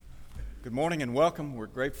Good morning and welcome. We're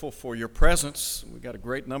grateful for your presence. We've got a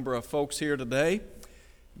great number of folks here today.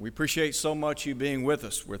 We appreciate so much you being with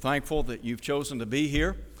us. We're thankful that you've chosen to be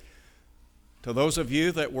here. To those of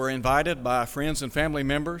you that were invited by friends and family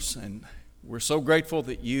members, and we're so grateful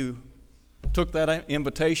that you took that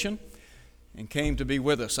invitation and came to be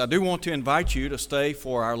with us. I do want to invite you to stay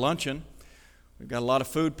for our luncheon. We've got a lot of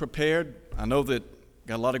food prepared. I know that we've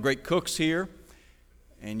got a lot of great cooks here,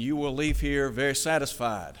 and you will leave here very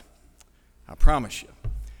satisfied. I promise you.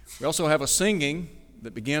 We also have a singing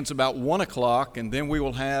that begins about 1 o'clock, and then we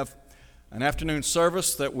will have an afternoon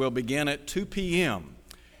service that will begin at 2 p.m.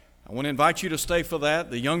 I want to invite you to stay for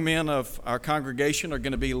that. The young men of our congregation are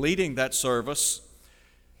going to be leading that service,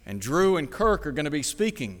 and Drew and Kirk are going to be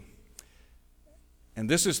speaking. And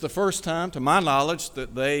this is the first time, to my knowledge,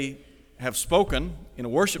 that they have spoken in a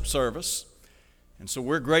worship service, and so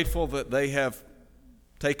we're grateful that they have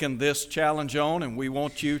taken this challenge on, and we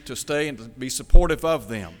want you to stay and to be supportive of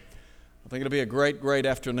them. I think it'll be a great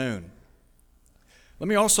afternoon. Let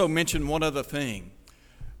me also mention one other thing.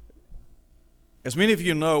 As many of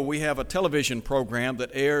you know, we have a television program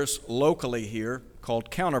that airs locally here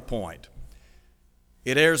called Counterpoint.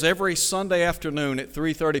 It airs every Sunday afternoon at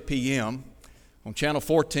 3:30 p.m. on Channel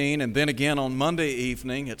 14, and then again on Monday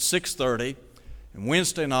evening at 6:30, and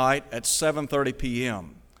Wednesday night at 7:30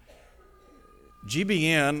 p.m.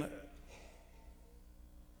 GBN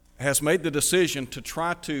has made the decision to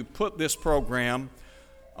try to put this program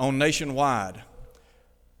on nationwide.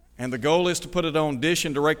 And the goal is to put it on Dish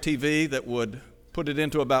and DirecTV that would put it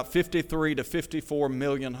into about 53 to 54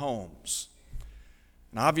 million homes.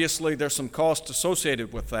 And obviously there's some cost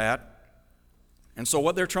associated with that. And so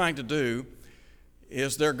what they're trying to do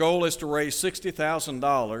is their goal is to raise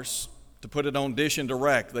 $60,000 to put it on Dish and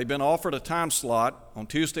Direct. They've been offered a time slot on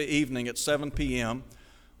Tuesday evening at 7 p.m.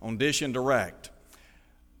 on Dish and Direct.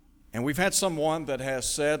 And we've had someone that has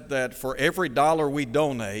said that for every dollar we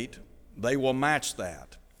donate, they will match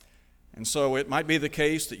that. And so it might be the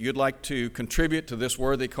case that you'd like to contribute to this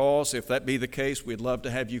worthy cause. If that be the case, we'd love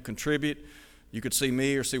to have you contribute. You could see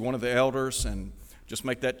me or see one of the elders and just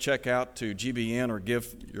make that check out to GBN or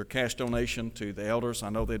give your cash donation to the elders.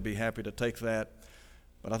 I know they'd be happy to take that.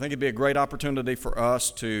 But I think it'd be a great opportunity for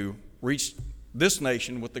us to reach this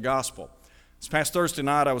nation with the gospel. This past Thursday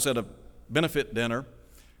night, I was at a benefit dinner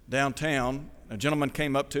downtown. A gentleman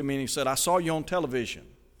came up to me and he said, "I saw you on television."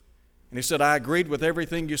 And he said, "I agreed with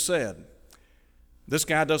everything you said. This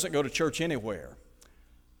guy doesn't go to church anywhere."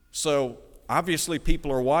 So obviously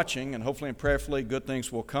people are watching, and hopefully and prayerfully good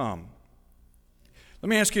things will come. Let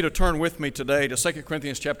me ask you to turn with me today to 2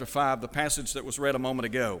 Corinthians chapter 5, the passage that was read a moment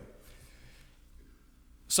ago.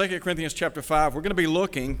 2 Corinthians chapter 5, we're going to be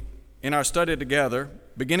looking in our study together,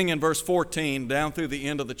 beginning in verse 14 down through the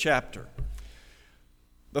end of the chapter.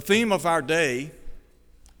 The theme of our day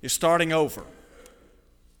is starting over.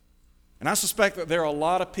 And I suspect that there are a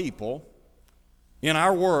lot of people in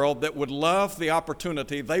our world that would love the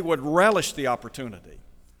opportunity, they would relish the opportunity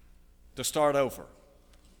to start over.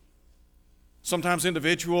 Sometimes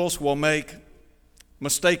individuals will make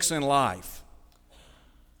mistakes in life.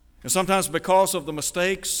 And sometimes because of the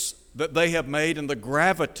mistakes that they have made and the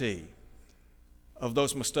gravity of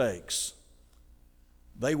those mistakes,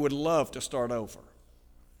 they would love to start over.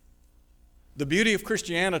 The beauty of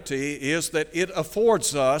Christianity is that it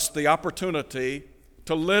affords us the opportunity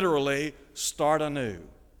to literally start anew,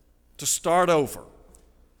 to start over.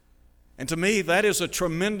 And to me, that is a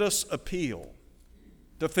tremendous appeal,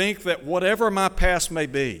 to think that whatever my past may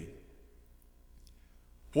be,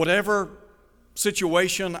 whatever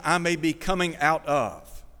situation I may be coming out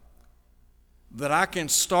of, that I can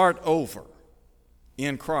start over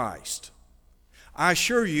in Christ. I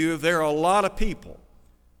assure you there are a lot of people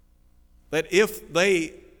that if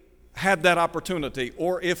they had that opportunity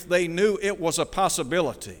or if they knew it was a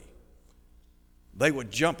possibility, they would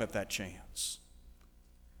jump at that chance.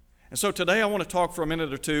 And so today I want to talk for a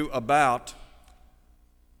minute or two about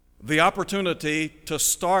the opportunity to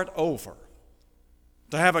start over,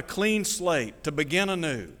 to have a clean slate, to begin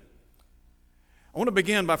anew. I want to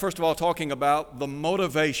begin by first of all talking about the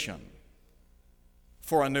motivation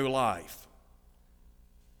for a new life.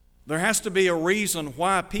 There has to be a reason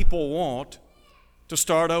why people want to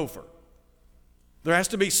start over. There has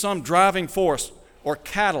to be some driving force or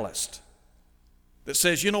catalyst that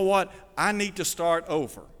says, you know what, I need to start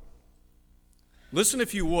over. Listen,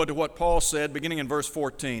 if you would, to what Paul said beginning in verse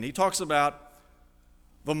 14. He talks about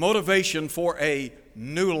the motivation for a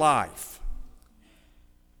new life.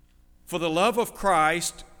 For the love of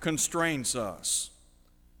Christ constrains us,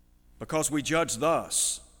 because we judge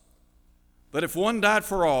thus, that if one died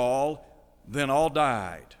for all, then all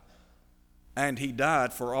died. and he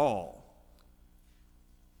died for all.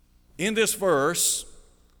 In this verse,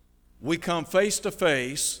 we come face to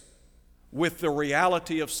face with the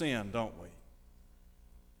reality of sin, don't we?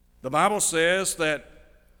 The Bible says that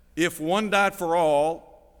if one died for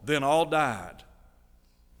all, then all died,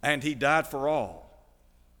 and he died for all.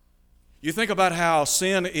 You think about how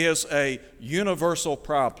sin is a universal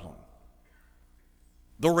problem.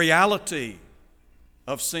 The reality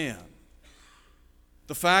of sin.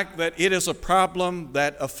 The fact that it is a problem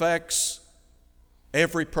that affects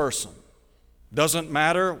every person. Doesn't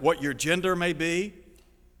matter what your gender may be.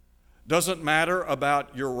 Doesn't matter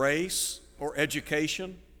about your race or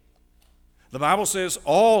education. The Bible says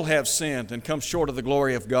all have sinned and come short of the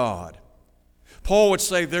glory of God. Paul would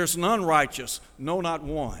say there's none righteous, no, not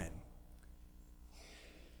one.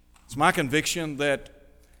 It's my conviction that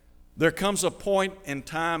there comes a point in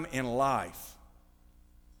time in life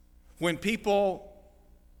when people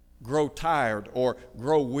grow tired or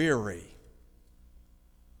grow weary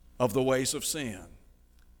of the ways of sin.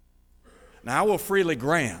 Now, I will freely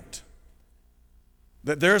grant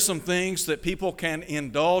that there are some things that people can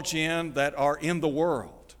indulge in that are in the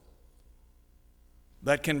world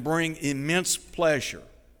that can bring immense pleasure.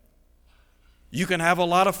 You can have a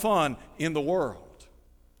lot of fun in the world.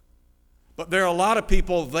 But there are a lot of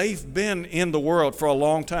people, they've been in the world for a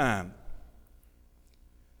long time.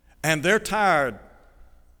 And they're tired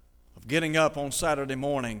of getting up on Saturday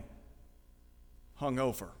morning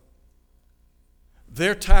hungover.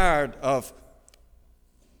 They're tired of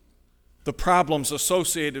the problems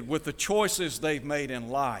associated with the choices they've made in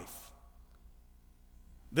life.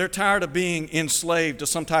 They're tired of being enslaved to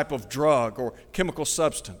some type of drug or chemical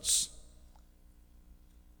substance.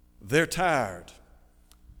 They're tired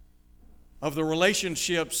of the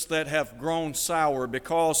relationships that have grown sour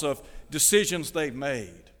because of decisions they've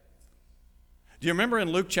made. Do you remember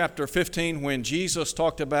in Luke chapter 15 when Jesus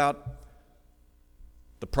talked about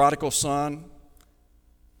the prodigal son?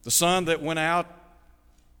 The son that went out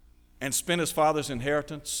and spent his father's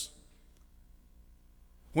inheritance?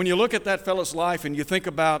 When you look at that fellow's life and you think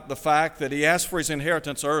about the fact that he asked for his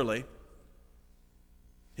inheritance early,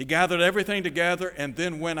 he gathered everything together and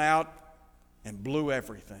then went out and blew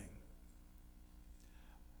everything.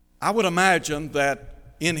 I would imagine that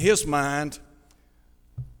in his mind,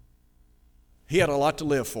 he had a lot to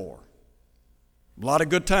live for. A lot of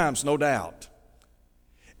good times, no doubt.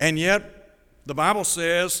 And yet, the Bible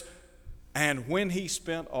says, and when he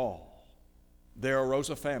spent all, there arose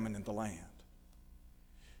a famine in the land.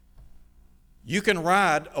 You can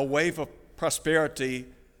ride a wave of prosperity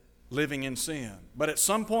living in sin, but at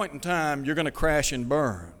some point in time, you're going to crash and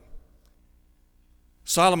burn.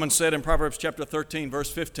 Solomon said in Proverbs chapter 13,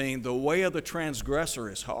 verse 15, the way of the transgressor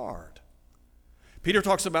is hard. Peter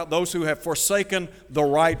talks about those who have forsaken the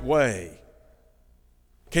right way.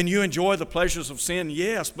 Can you enjoy the pleasures of sin?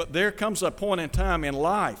 Yes, but there comes a point in time in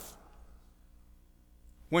life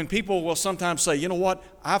when people will sometimes say, you know what,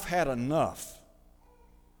 I've had enough.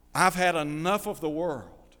 I've had enough of the world.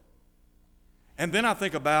 And then I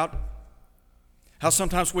think about how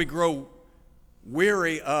sometimes we grow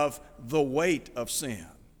weary of the weight of sin.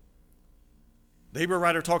 The Hebrew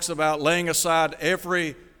writer talks about laying aside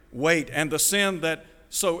every weight and the sin that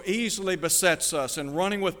so easily besets us and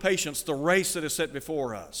running with patience the race that is set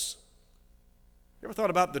before us. You ever thought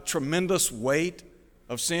about the tremendous weight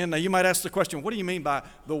of sin? Now you might ask the question, what do you mean by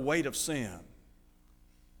the weight of sin?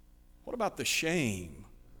 What about the shame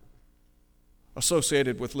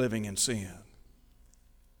associated with living in sin?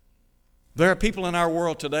 There are people in our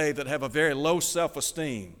world today that have a very low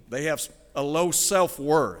self-esteem. They have a low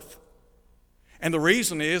self-worth. And the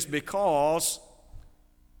reason is because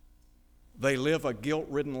they live a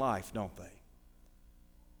guilt-ridden life, don't they?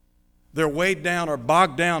 They're weighed down or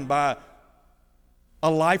bogged down by a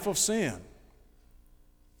life of sin.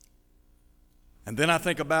 And then I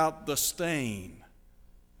think about the stain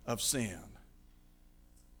of sin.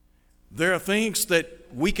 There are things that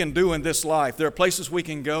we can do in this life. There are places we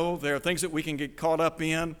can go. There are things that we can get caught up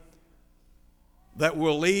in that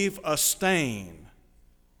will leave a stain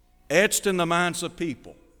etched in the minds of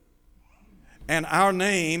people. And our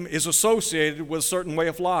name is associated with a certain way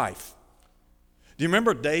of life. Do you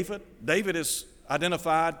remember David? David is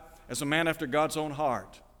identified as a man after God's own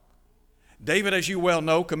heart. David, as you well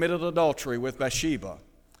know, committed adultery with Bathsheba.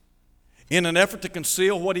 In an effort to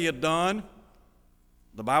conceal what he had done,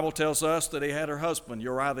 the Bible tells us that he had her husband,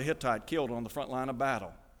 Uriah the Hittite, killed on the front line of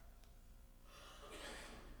battle.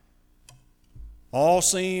 All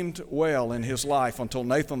seemed well in his life until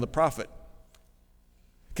Nathan the prophet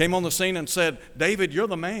came on the scene and said, David, you're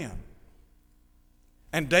the man.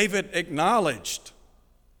 And David acknowledged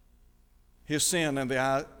his sin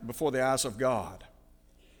before the eyes of God.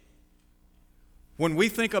 When we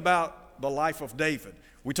think about the life of David,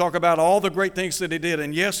 we talk about all the great things that he did,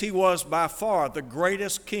 and yes, he was by far the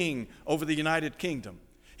greatest king over the United Kingdom.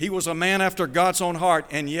 He was a man after God's own heart,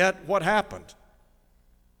 and yet what happened?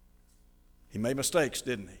 He made mistakes,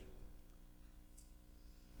 didn't he?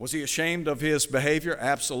 Was he ashamed of his behavior?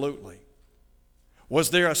 Absolutely. Was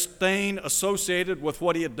there a stain associated with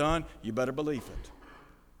what he had done? You better believe it.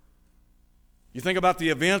 You think about the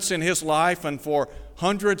events in his life, and for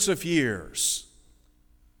hundreds of years,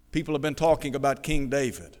 people have been talking about King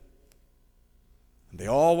David. And they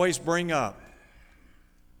always bring up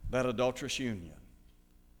that adulterous union.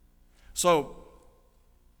 So,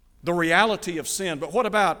 the reality of sin, but what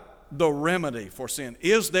about the remedy for sin?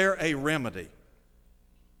 Is there a remedy?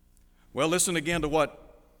 Well, listen again to what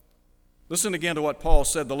Paul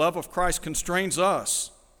said. The love of Christ constrains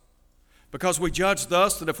us, because we judge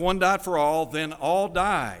thus that if one died for all, then all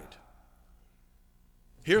died.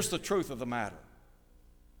 Here's the truth of the matter.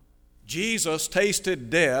 Jesus tasted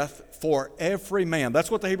death for every man.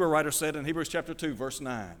 That's what the Hebrew writer said in Hebrews chapter 2, verse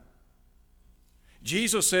 9.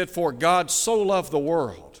 Jesus said, "For God so loved the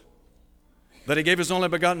world, that he gave his only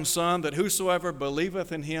begotten Son, that whosoever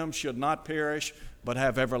believeth in him should not perish, but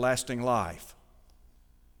have everlasting life."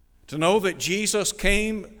 To know that Jesus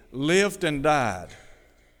came, lived, and died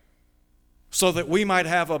so that we might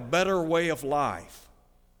have a better way of life,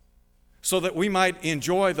 so that we might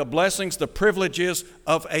enjoy the blessings, the privileges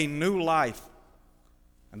of a new life.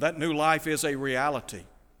 And that new life is a reality.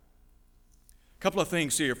 A couple of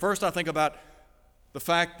things here. First, I think about the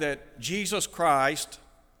fact that Jesus Christ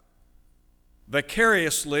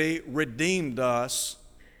vicariously redeemed us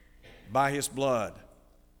by his blood.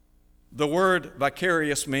 The word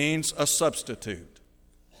vicarious means a substitute.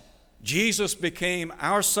 Jesus became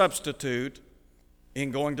our substitute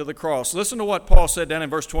in going to the cross. Listen to what Paul said down in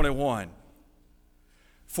verse 21.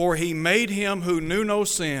 "For he made him who knew no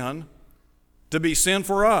sin to be sin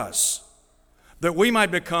for us, that we might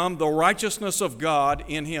become the righteousness of God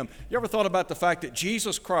in him." You ever thought about the fact that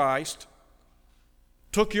Jesus Christ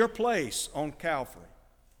took your place on Calvary?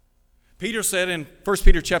 Peter said in 1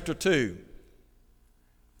 Peter chapter 2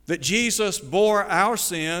 that Jesus bore our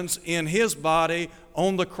sins in his body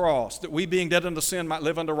on the cross, that we being dead unto sin might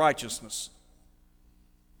live unto righteousness.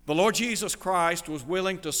 The Lord Jesus Christ was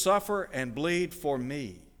willing to suffer and bleed for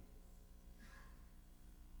me.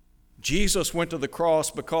 Jesus went to the cross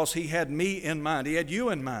because he had me in mind. He had you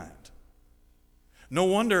in mind. No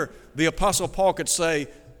wonder the Apostle Paul could say,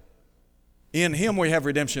 "In him we have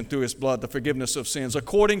redemption through his blood, the forgiveness of sins,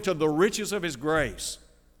 according to the riches of his grace."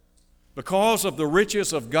 Because of the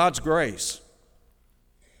riches of God's grace,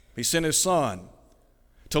 he sent his Son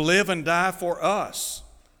to live and die for us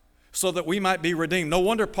so that we might be redeemed. No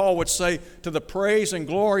wonder Paul would say, "To the praise and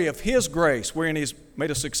glory of his grace, wherein he's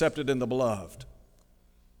made us accepted in the beloved."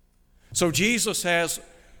 So Jesus has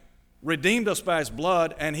redeemed us by his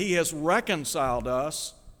blood, and he has reconciled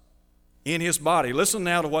us in his body. Listen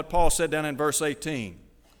now to what Paul said down in verse 18.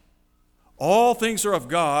 "All things are of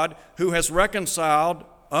God, who has reconciled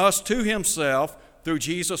us to himself through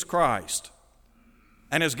Jesus Christ,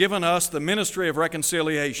 and has given us the ministry of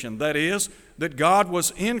reconciliation." That is, that God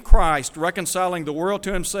was in Christ reconciling the world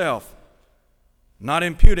to himself, not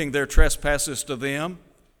imputing their trespasses to them,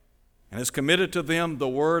 and has committed to them the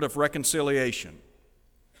word of reconciliation.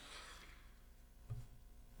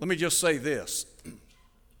 Let me just say this.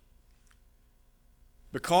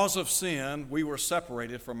 Because of sin, we were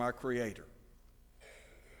separated from our Creator.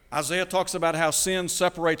 Isaiah talks about how sin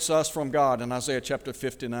separates us from God in Isaiah chapter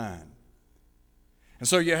 59. And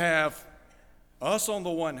so you have us on the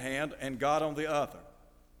one hand and God on the other.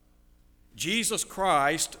 Jesus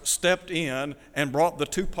Christ stepped in and brought the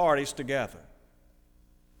two parties together.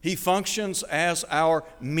 He functions as our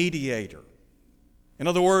mediator. In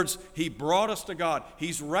other words, he brought us to God.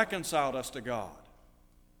 He's reconciled us to God.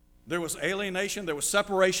 There was alienation, there was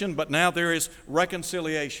separation, but now there is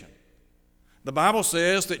reconciliation. The Bible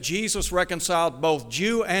says that Jesus reconciled both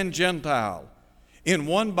Jew and Gentile in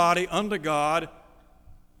one body unto God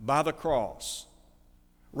by the cross.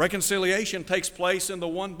 Reconciliation takes place in the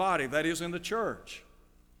one body, that is, in the church.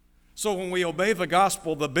 So when we obey the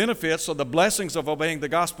gospel, the benefits or the blessings of obeying the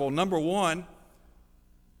gospel, number one,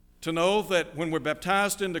 to know that when we're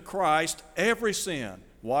baptized into Christ, every sin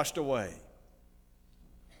washed away.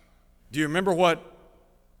 Do you remember what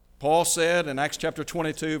Paul said in Acts chapter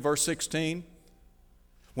 22, verse 16?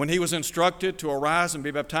 When he was instructed to arise and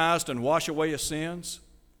be baptized and wash away his sins.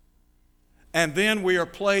 And then we are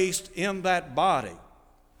placed in that body,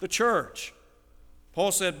 the church,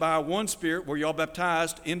 Paul said, by one Spirit were you all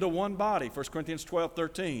baptized into one body, 1 Corinthians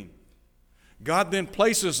 12:13. God then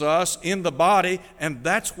places us in the body, and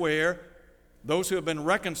that's where those who have been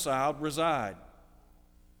reconciled reside.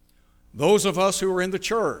 Those of us who are in the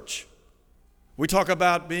church, we talk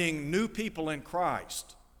about being new people in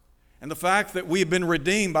Christ. And the fact that we've been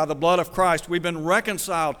redeemed by the blood of Christ, we've been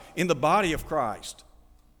reconciled in the body of Christ.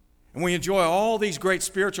 And we enjoy all these great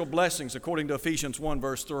spiritual blessings according to Ephesians 1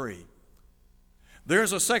 verse 3.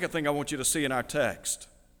 There's a second thing I want you to see in our text.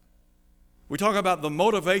 We talk about the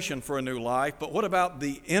motivation for a new life, but what about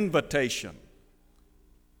the invitation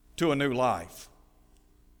to a new life?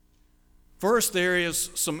 First, there is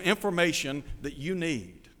some information that you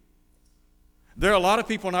need. There are a lot of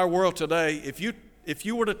people in our world today, if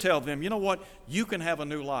you were to tell them, you know what, you can have a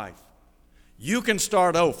new life, you can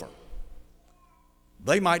start over,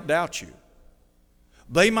 they might doubt you.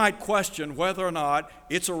 They might question whether or not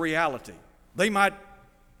it's a reality. They might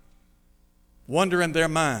wonder in their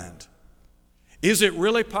mind, is it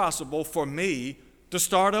really possible for me to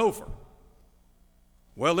start over?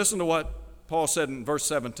 Well, listen to what Paul said in verse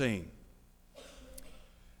 17.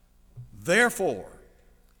 Therefore,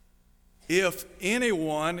 if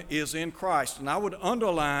anyone is in Christ, and I would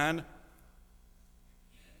underline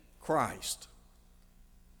Christ,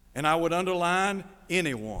 and I would underline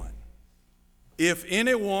anyone. If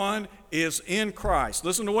anyone is in Christ,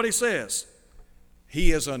 listen to what he says.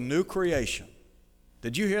 He is a new creation.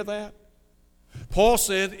 Did you hear that? Paul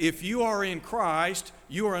said, if you are in Christ,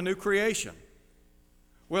 you are a new creation.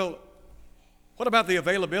 Well, what about the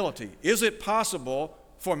availability? Is it possible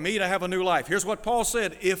for me to have a new life? Here's what Paul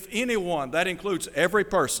said, if anyone, that includes every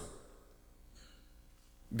person.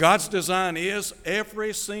 God's design is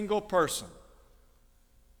every single person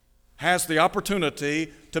has the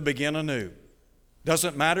opportunity to begin anew.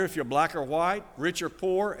 Doesn't matter if you're black or white, rich or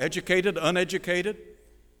poor, educated, uneducated.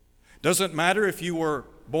 Doesn't matter if you were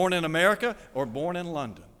born in America or born in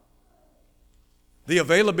London. The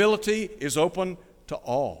availability is open to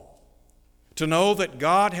all. To know that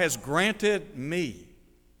God has granted me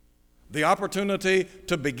the opportunity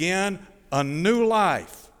to begin a new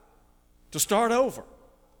life, to start over.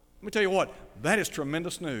 Let me tell you what, that is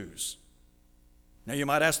tremendous news. Now you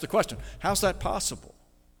might ask the question, how's that possible?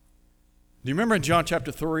 Do you remember in John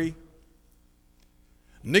chapter 3?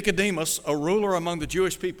 Nicodemus, a ruler among the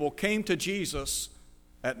Jewish people, came to Jesus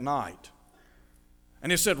at night.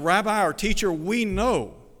 And he said, Rabbi or teacher, we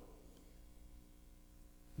know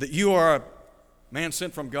that you are a man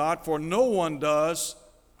sent from God, for no one does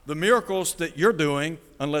the miracles that you're doing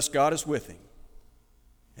unless God is with him.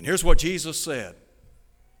 And here's what Jesus said.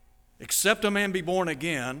 Except a man be born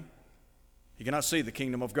again, he cannot see the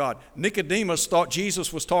kingdom of God. Nicodemus thought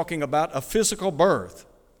Jesus was talking about a physical birth.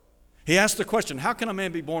 He asked the question, how can a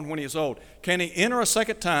man be born when he is old? Can he enter a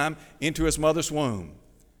second time into his mother's womb?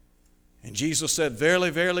 And Jesus said,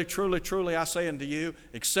 verily, verily, truly, truly, I say unto you,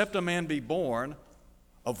 except a man be born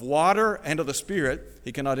of water and of the Spirit,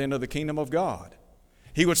 he cannot enter the kingdom of God.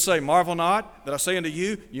 He would say, marvel not that I say unto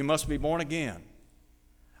you, you must be born again.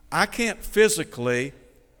 I can't physically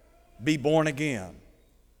be born again.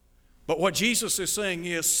 But what Jesus is saying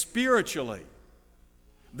is spiritually,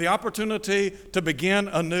 the opportunity to begin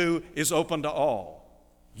anew is open to all.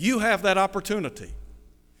 You have that opportunity.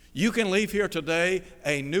 You can leave here today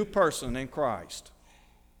a new person in Christ.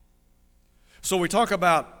 So we talk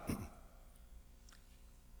about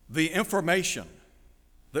the information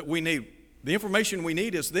that we need. The information we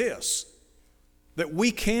need is this, that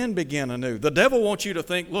we can begin anew. The devil wants you to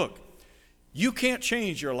think, look, you can't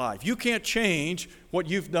change your life. You can't change what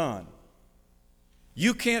you've done.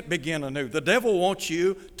 You can't begin anew. The devil wants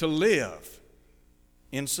you to live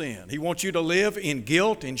in sin. He wants you to live in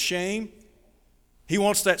guilt and shame. He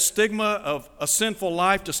wants that stigma of a sinful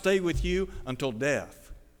life to stay with you until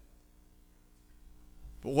death.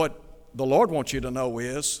 But what the Lord wants you to know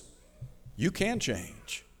is you can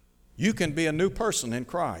change. You can be a new person in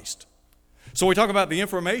Christ. So we talk about the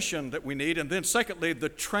information that we need, and then secondly, the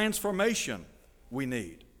transformation we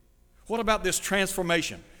need. What about this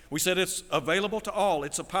transformation? We said it's available to all.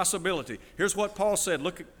 It's a possibility. Here's what Paul said.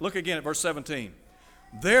 Look again at verse 17.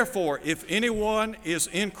 Therefore, if anyone is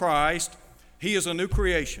in Christ, he is a new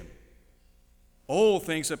creation. Old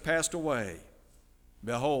things have passed away.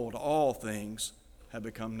 Behold, all things have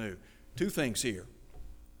become new. Two things here.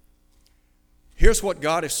 Here's what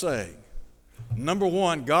God is saying. Number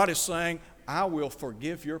one, God is saying, I will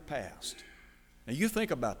forgive your past. Now you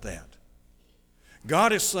think about that.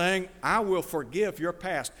 God is saying, I will forgive your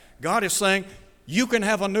past. God is saying, you can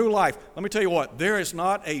have a new life. Let me tell you what, there is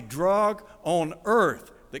not a drug on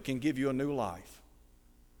earth that can give you a new life.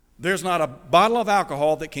 There's not a bottle of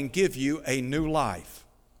alcohol that can give you a new life.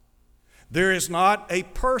 There is not a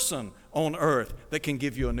person on earth that can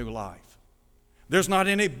give you a new life. There's not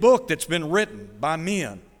any book that's been written by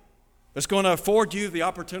men that's going to afford you the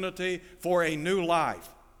opportunity for a new life.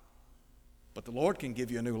 But the Lord can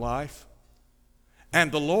give you a new life.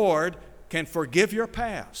 And the Lord can forgive your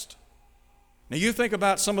past. Now you think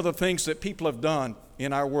about some of the things that people have done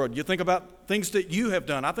in our world. You think about things that you have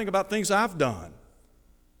done. I think about things I've done.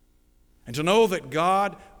 And to know that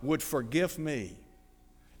God would forgive me.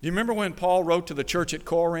 Do you remember when Paul wrote to the church at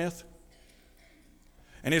Corinth?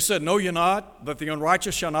 And he said, "Know ye not that the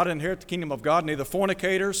unrighteous shall not inherit the kingdom of God, neither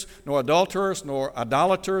fornicators, nor adulterers, nor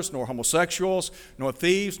idolaters, nor homosexuals, nor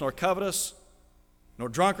thieves, nor covetous, nor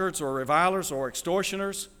drunkards, or revilers, or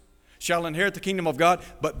extortioners shall inherit the kingdom of God."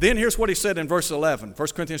 But then here's what he said in verse 11,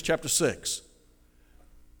 1 Corinthians chapter 6.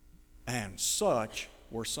 "And such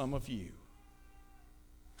were some of you."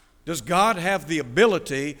 Does God have the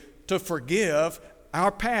ability to forgive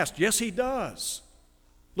our past? Yes, He does.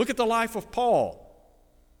 Look at the life of Paul.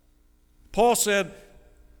 Paul said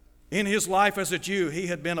in his life as a Jew, he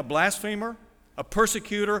had been a blasphemer, a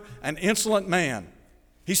persecutor, an insolent man.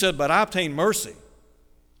 He said, "But I obtained mercy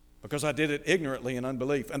because I did it ignorantly in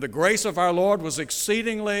unbelief. And the grace of our Lord was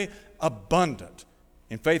exceedingly abundant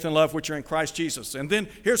in faith and love which are in Christ Jesus." And then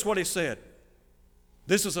here's what he said.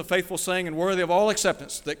 "This is a faithful saying and worthy of all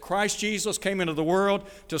acceptance, that Christ Jesus came into the world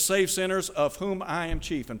to save sinners, of whom I am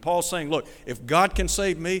chief." And Paul's saying, look, if God can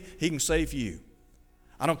save me, He can save you.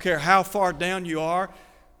 I don't care how far down you are.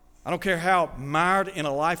 I don't care how mired in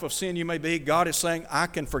a life of sin you may be. God is saying, I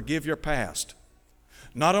can forgive your past.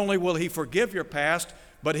 Not only will He forgive your past,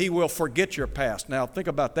 but He will forget your past. Now, think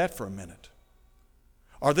about that for a minute.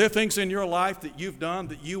 Are there things in your life that you've done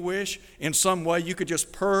that you wish in some way you could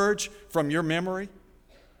just purge from your memory?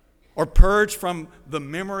 Or purge from the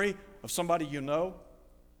memory of somebody you know?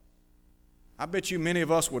 I bet you many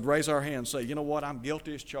of us would raise our hands and say, you know what, I'm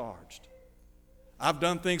guilty as charged. I've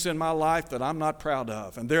done things in my life that I'm not proud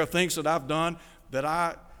of. And there are things that I've done that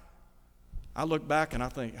I look back and I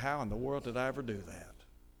think, how in the world did I ever do that?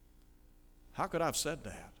 How could I have said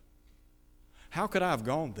that? How could I have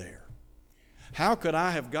gone there? How could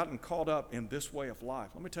I have gotten caught up in this way of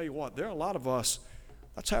life? Let me tell you what, there are a lot of us,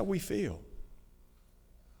 that's how we feel.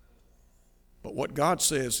 But what God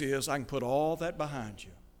says is, I can put all that behind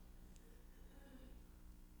you.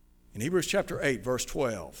 In Hebrews chapter 8, verse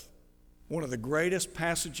 12, one of the greatest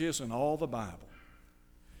passages in all the Bible,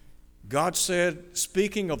 God said,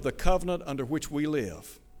 speaking of the covenant under which we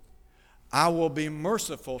live, I will be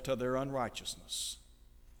merciful to their unrighteousness,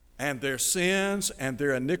 and their sins and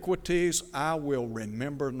their iniquities I will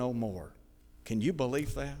remember no more. Can you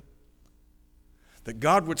believe that? That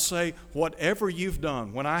God would say, whatever you've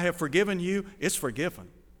done, when I have forgiven you, it's forgiven.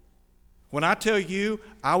 When I tell you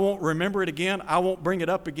I won't remember it again, I won't bring it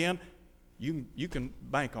up again, you can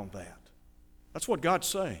bank on that. That's what God's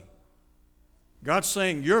saying. God's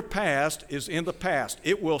saying your past is in the past.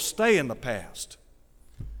 It will stay in the past.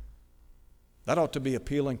 That ought to be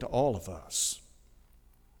appealing to all of us.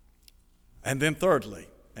 And then thirdly,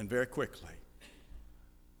 and very quickly,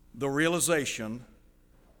 the realization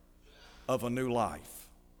of a new life.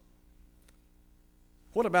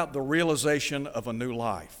 What about the realization of a new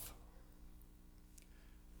life?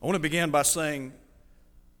 I want to begin by saying,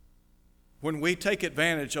 when we take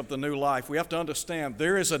advantage of the new life, we have to understand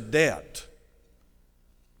there is a debt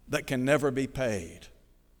that can never be paid.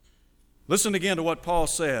 Listen again to what Paul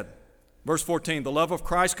said. Verse 14, the love of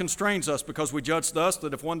Christ constrains us because we judge thus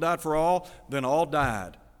that if one died for all, then all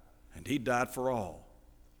died, and He died for all.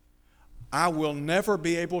 I will never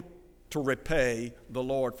be able to repay the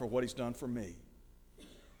Lord for what He's done for me.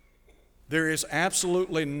 There is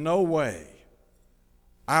absolutely no way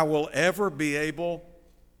I will ever be able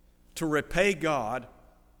to repay God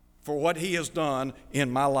for what He has done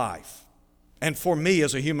in my life and for me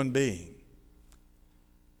as a human being.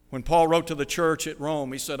 When Paul wrote to the church at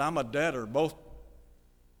Rome, he said, I'm a debtor both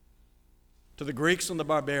to the Greeks and the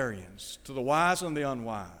barbarians, to the wise and the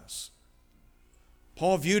unwise.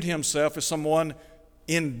 Paul viewed himself as someone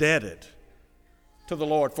indebted to the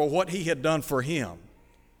Lord for what He had done for him.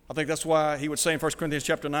 I think that's why he would say in 1 Corinthians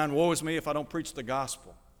chapter 9, woe is me if I don't preach the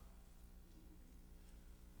gospel.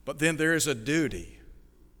 But then there is a duty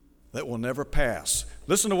that will never pass.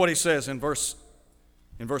 Listen to what he says in verse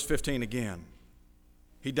 15 again.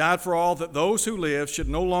 He died for all, that those who live should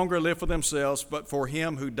no longer live for themselves, but for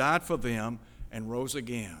Him who died for them and rose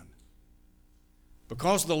again.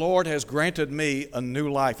 Because the Lord has granted me a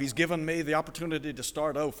new life, He's given me the opportunity to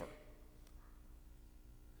start over.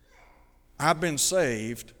 I've been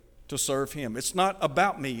saved to serve Him. It's not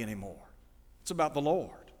about me anymore. It's about the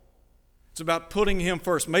Lord. It's about putting Him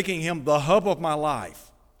first, making Him the hub of my life,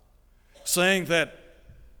 saying that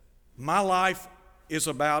my life is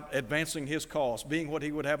about advancing His cause, being what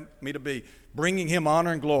He would have me to be, bringing Him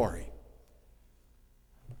honor and glory.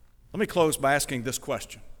 Let me close by asking this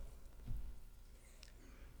question.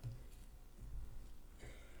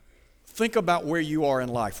 Think about where you are in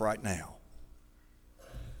life right now.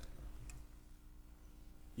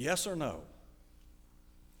 Yes or no?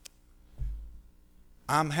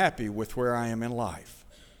 I'm happy with where I am in life.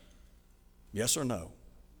 Yes or no?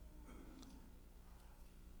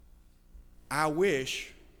 I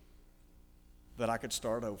wish that I could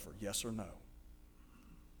start over. Yes or no?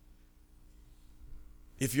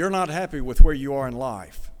 If you're not happy with where you are in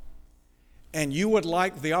life and you would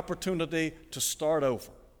like the opportunity to start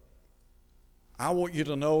over, I want you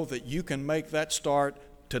to know that you can make that start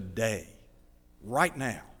today, right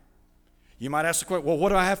now. You might ask the question, well, what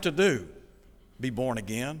do I have to do? Be born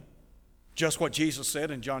again. Just what Jesus said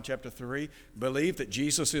in John chapter 3. Believe that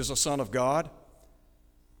Jesus is the Son of God.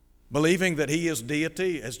 Believing that He is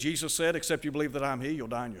deity, as Jesus said, except you believe that I'm He, you'll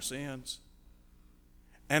die in your sins.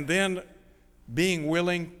 And then being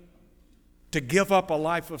willing to give up a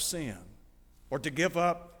life of sin or to give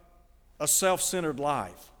up a self-centered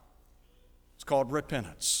life. It's called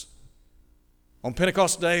repentance. On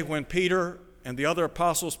Pentecost Day, when Peter and the other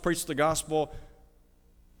apostles preached the gospel,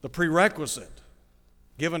 the prerequisite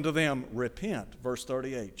given to them, repent, verse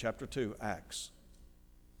 38, chapter 2, Acts.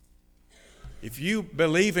 If you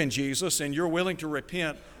believe in Jesus and you're willing to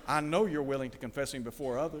repent, I know you're willing to confess Him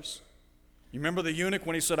before others. You remember the eunuch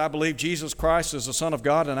when he said, I believe Jesus Christ is the Son of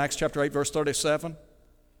God in Acts chapter 8, verse 37?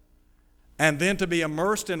 And then to be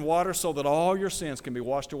immersed in water so that all your sins can be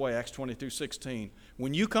washed away, Acts 22:16.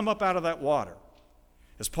 When you come up out of that water,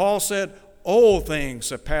 as Paul said, old things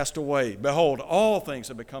have passed away. Behold, all things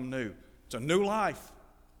have become new. It's a new life.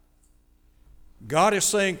 God is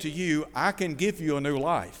saying to you, I can give you a new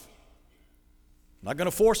life. I'm not going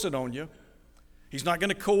to force it on you. He's not going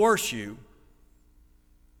to coerce you.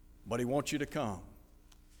 But He wants you to come.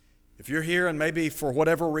 If you're here and maybe for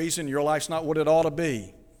whatever reason your life's not what it ought to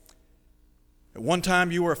be, at one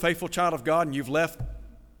time you were a faithful child of God and you've left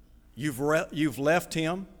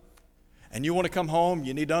Him, and you want to come home,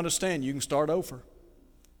 you need to understand you can start over.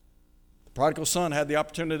 The prodigal son had the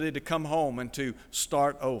opportunity to come home and to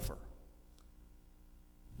start over.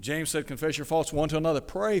 James said, confess your faults one to another,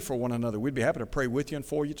 pray for one another. We'd be happy to pray with you and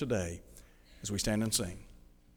for you today as we stand and sing.